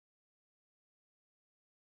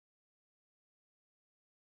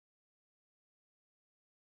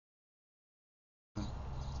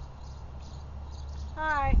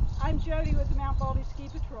Hi, I'm Jody with the Mount Baldy Ski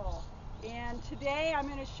Patrol, and today I'm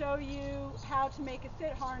going to show you how to make a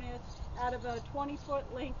sit harness out of a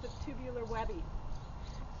 20-foot length of tubular webbing.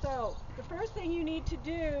 So the first thing you need to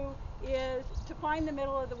do is to find the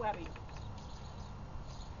middle of the webbing.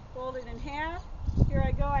 Fold it in half. Here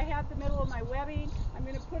I go, I have the middle of my webbing. I'm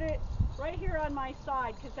going to put it right here on my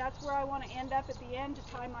side because that's where I want to end up at the end to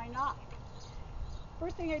tie my knot.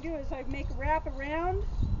 First thing I do is I make a wrap around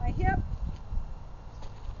my hip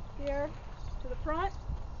here to the front,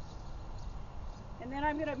 and then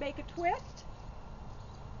I'm going to make a twist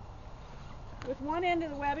with one end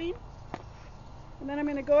of the webbing, and then I'm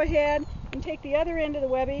going to go ahead and take the other end of the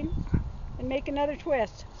webbing and make another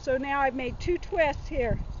twist. So now I've made two twists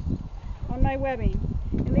here on my webbing.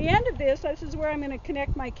 And the end of this is where I'm going to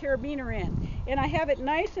connect my carabiner in, and I have it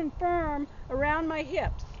nice and firm around my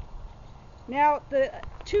hips. Now the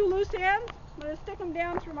two loose ends, I'm going to stick them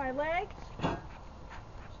down through my legs.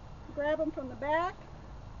 Grab them from the back.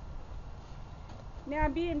 Now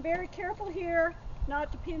I'm being very careful here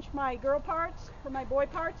not to pinch my girl parts or my boy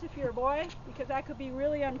parts if you're a boy, because that could be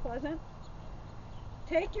really unpleasant.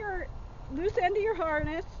 Take your loose end of your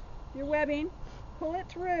harness, your webbing, pull it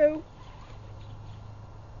through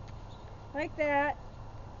like that.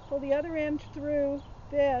 Pull the other end through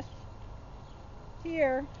this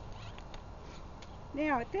here.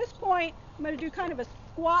 Now at this point I'm going to do kind of a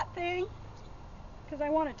squat thing, because I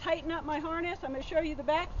want to tighten up my harness. I'm going to show you the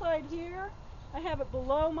back side here. I have it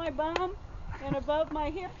below my bum and above my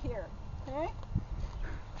hip here. Okay.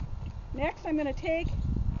 Next I'm going to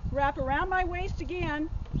wrap around my waist again,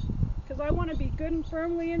 because I want to be good and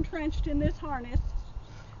firmly entrenched in this harness.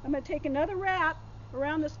 I'm going to take another wrap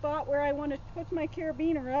around the spot where I want to hook my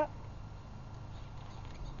carabiner up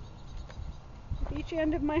with each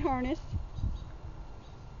end of my harness.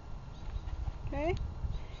 Okay.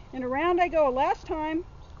 And around I go a last time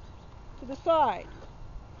to the side.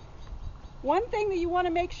 One thing that you want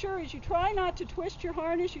to make sure is you try not to twist your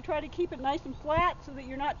harness. You try to keep it nice and flat so that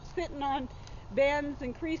you're not sitting on bends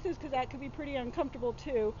and creases, because that could be pretty uncomfortable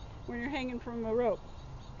too when you're hanging from a rope.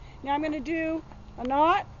 Now I'm going to do a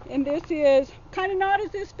knot, and this is, what kind of knot is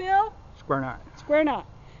this, Bill? Square knot. Square knot.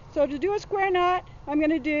 So to do a square knot, I'm going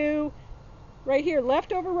to do right here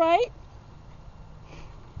left over right.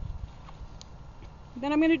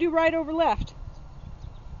 Then I'm going to do right over left.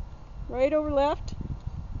 Right over left.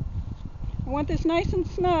 I want this nice and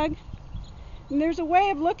snug. And there's a way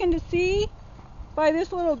of looking to see by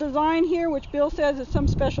this little design here, which Bill says is some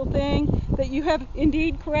special thing, that you have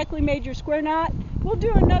indeed correctly made your square knot. We'll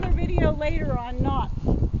do another video later on knots.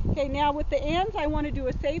 Okay, now with the ends I want to do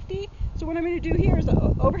a safety. So what I'm going to do here is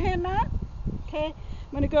an overhand knot. Okay,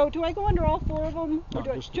 I'm going to go, do I go under all four of them? Or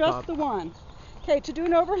do just the one? Okay, to do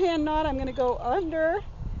an overhand knot, I'm going to go under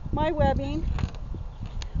my webbing,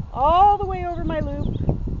 all the way over my loop,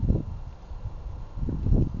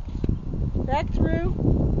 back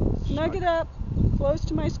through, snug it up, close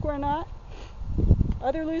to my square knot.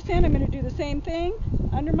 Other loose end, I'm going to do the same thing,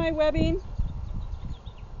 under my webbing,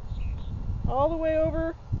 all the way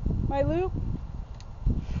over my loop,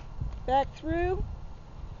 back through,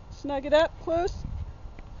 snug it up, close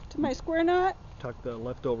to my square knot. Tuck the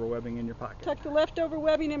leftover webbing in your pocket. Tuck the leftover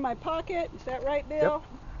webbing in my pocket. Is that right, Bill?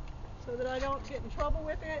 Yep. So that I don't get in trouble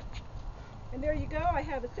with it. And there you go. I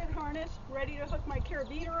have a sit harness ready to hook my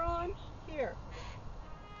carabiner on.